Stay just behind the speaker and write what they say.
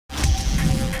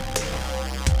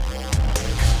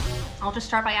I'll just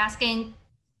start by asking,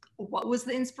 what was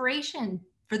the inspiration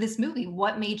for this movie?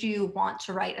 What made you want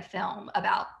to write a film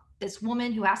about this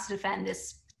woman who has to defend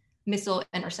this missile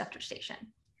interceptor station?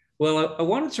 Well, I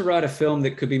wanted to write a film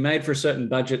that could be made for a certain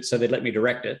budget so they'd let me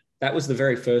direct it. That was the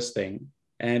very first thing.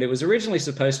 And it was originally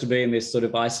supposed to be in this sort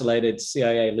of isolated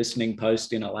CIA listening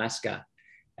post in Alaska.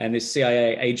 And this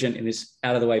CIA agent in this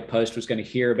out-of-the-way post was going to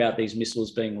hear about these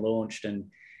missiles being launched. And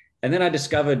then I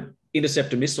discovered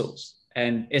interceptor missiles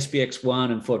and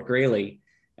SPX-1 and Fort Greely,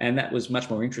 and that was much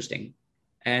more interesting.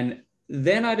 And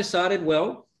then I decided,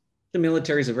 well, the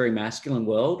military is a very masculine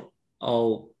world.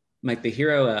 I'll make the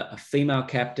hero a female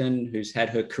captain who's had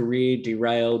her career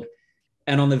derailed.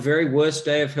 And on the very worst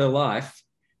day of her life,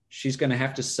 she's going to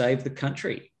have to save the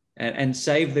country and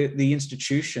save the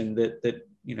institution that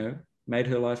made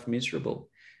her life miserable.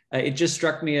 It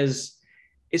struck me as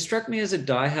a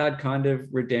diehard kind of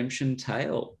redemption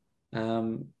tale,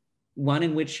 one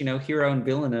in which hero and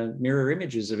villain are mirror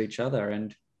images of each other,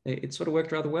 and it sort of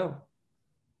worked rather well.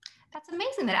 That's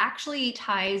amazing. That actually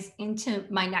ties into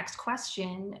my next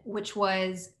question, which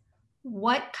was,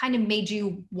 what kind of made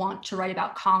you want to write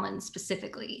about Colin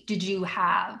specifically? Did you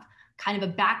have kind of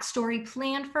a backstory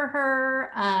planned for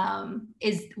her?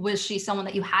 Was she someone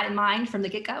that you had in mind from the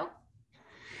get-go?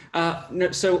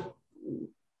 No. So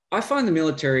I find the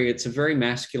military, it's a very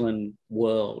masculine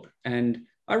world. And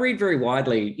I read very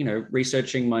widely,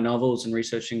 researching my novels and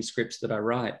researching scripts that I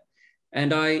write.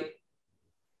 And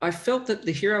I felt that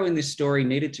the hero in this story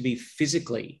needed to be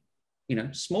physically,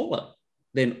 smaller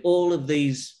than all of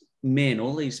these men,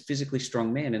 all these physically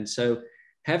strong men. And so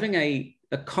having a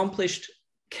accomplished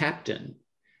captain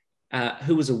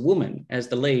who was a woman as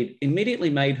the lead immediately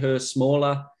made her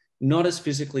smaller, not as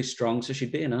physically strong, so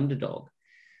she'd be an underdog.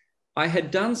 I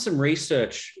had done some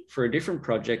research for a different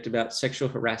project about sexual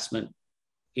harassment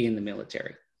in the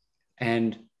military,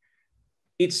 and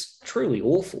it's truly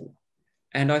awful.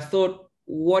 And I thought,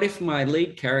 what if my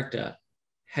lead character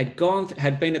had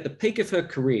been at the peak of her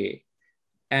career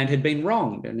and had been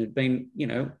wronged and had been,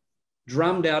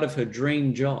 drummed out of her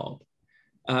dream job,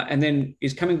 and then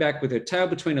is coming back with her tail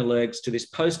between her legs to this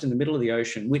post in the middle of the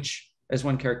ocean, which, as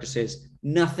one character says,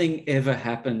 nothing ever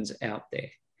happens out there.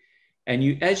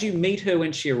 And as you meet her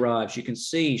when she arrives, you can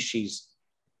see she's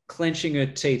clenching her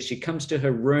teeth. She comes to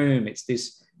her room. It's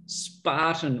this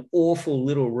Spartan, awful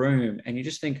little room. And you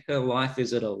just think her life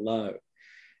is at a low.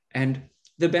 And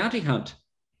the bounty hunt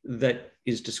that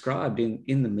is described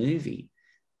in the movie,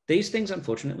 these things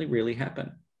unfortunately really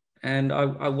happen. And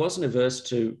I wasn't averse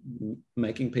to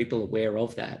making people aware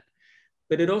of that.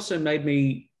 But it also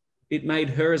made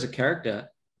her as a character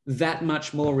that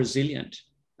much more resilient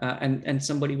and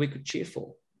somebody we could cheer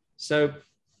for. So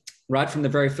right from the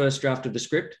very first draft of the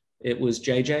script, it was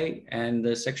JJ, and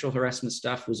the sexual harassment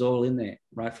stuff was all in there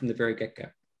right from the very get-go.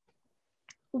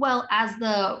 Well, as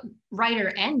the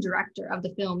writer and director of the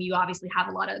film, you obviously have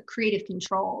a lot of creative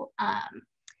control.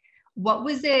 What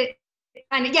was it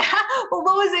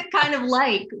kind of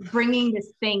like bringing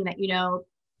this thing that,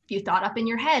 you thought up in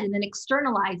your head and then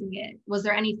externalizing it? Was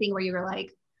there anything where you were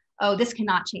like, oh, this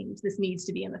cannot change, this needs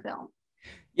to be in the film?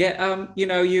 Yeah,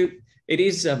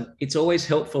 it's always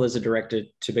helpful as a director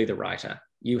to be the writer.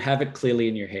 You have it clearly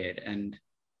in your head. And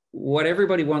what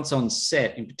everybody wants on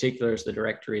set, in particular as the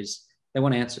director, is they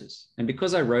want answers. And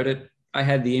because I wrote it, I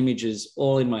had the images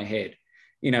all in my head.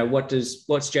 What's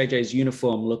JJ's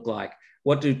uniform look like?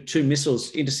 What do two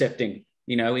missiles intercepting,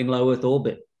 in low Earth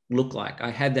orbit look like? I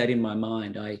had that in my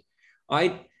mind.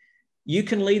 You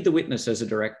can lead the witness as a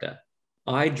director.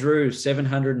 I drew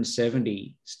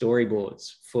 770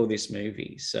 storyboards for this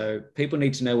movie. So people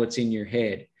need to know what's in your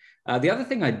head. The other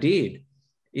thing I did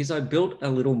is I built a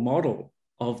little model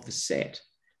of the set.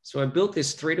 So I built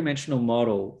this three-dimensional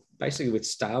model, basically with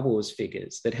Star Wars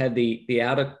figures, that had the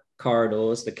outer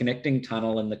corridors, the connecting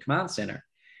tunnel, and the command center.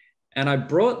 And I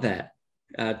brought that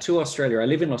to Australia. I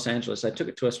live in Los Angeles. I took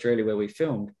it to Australia where we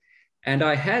filmed. And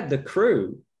I had the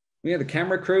crew, the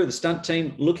camera crew, the stunt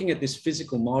team, looking at this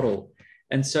physical model.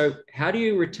 And so how do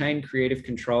you retain creative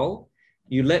control?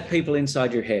 You let people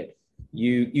inside your head.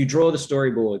 You draw the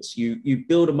storyboards. You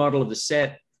build a model of the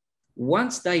set.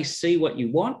 Once they see what you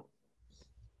want,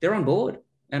 they're on board,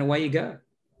 and away you go.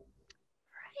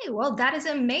 Right. Well, that is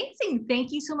amazing.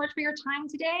 Thank you so much for your time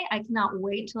today. I cannot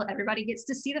wait till everybody gets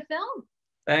to see the film.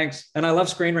 Thanks. And I love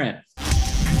Screen Rant.